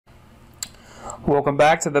Welcome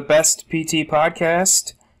back to the Best PT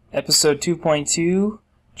Podcast, episode 2.2,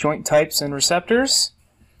 Joint Types and Receptors.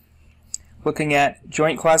 Looking at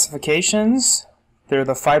joint classifications, there are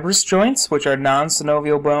the fibrous joints, which are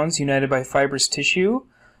non-synovial bones united by fibrous tissue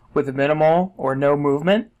with minimal or no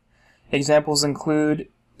movement. Examples include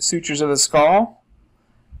sutures of the skull,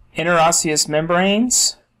 interosseous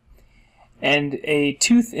membranes, and a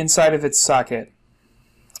tooth inside of its socket.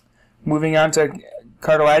 Moving on to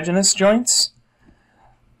cartilaginous joints.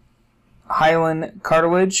 Hyaline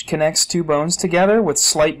cartilage connects two bones together with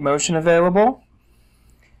slight motion available.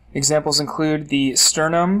 Examples include the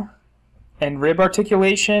sternum and rib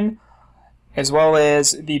articulation, as well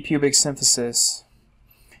as the pubic symphysis.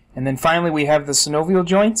 And then finally we have the synovial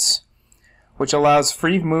joints, which allows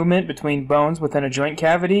free movement between bones within a joint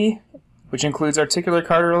cavity, which includes articular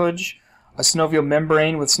cartilage, a synovial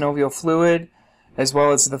membrane with synovial fluid, as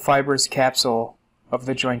well as the fibrous capsule of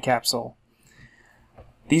the joint capsule.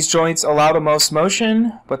 These joints allow the most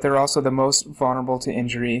motion, but they're also the most vulnerable to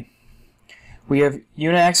injury. We have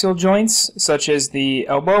uniaxial joints, such as the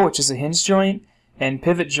elbow, which is a hinge joint, and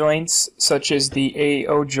pivot joints, such as the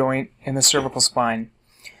AO joint in the cervical spine.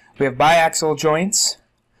 We have biaxial joints,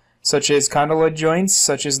 such as condyloid joints,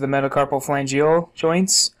 such as the metacarpal phalangeal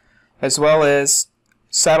joints, as well as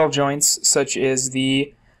saddle joints, such as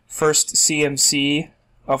the first CMC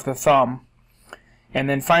of the thumb. And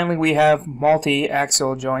then finally we have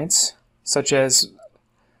multi-axial joints, such as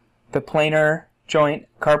the planar joint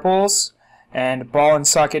carpals and ball and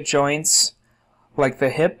socket joints like the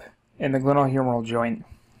hip and the glenohumeral joint.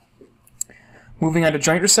 Moving on to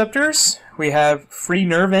joint receptors, we have free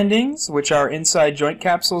nerve endings, which are inside joint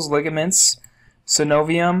capsules, ligaments,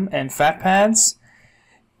 synovium, and fat pads.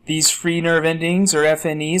 These free nerve endings, or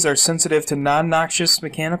FNEs, are sensitive to non-noxious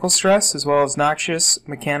mechanical stress as well as noxious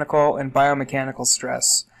mechanical and biomechanical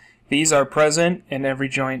stress. These are present in every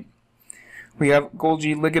joint. We have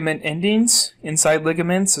Golgi ligament endings, inside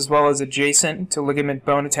ligaments, as well as adjacent to ligament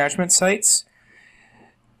bone attachment sites.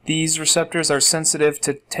 These receptors are sensitive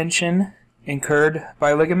to tension incurred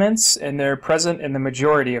by ligaments, and they're present in the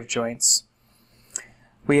majority of joints.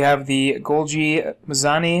 We have the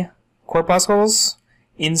Golgi-Mazzani corpuscles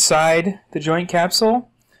inside the joint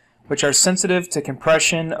capsule, which are sensitive to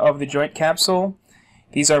compression of the joint capsule.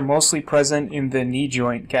 These are mostly present in the knee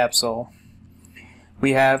joint capsule.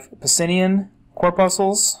 We have Pacinian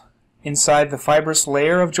corpuscles inside the fibrous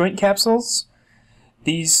layer of joint capsules.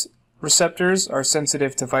 These receptors are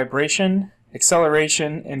sensitive to vibration,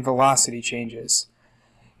 acceleration, and velocity changes.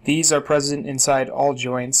 These are present inside all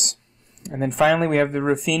joints. And then finally we have the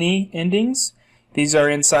Ruffini endings. These are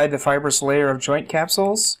inside the fibrous layer of joint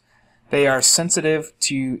capsules. They are sensitive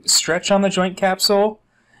to stretch on the joint capsule,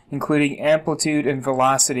 including amplitude and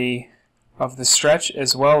velocity of the stretch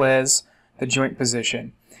as well as the joint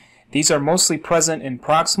position. These are mostly present in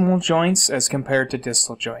proximal joints as compared to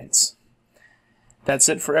distal joints. That's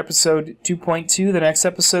it for episode 2.2. The next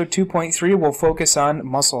episode, 2.3, will focus on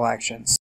muscle actions.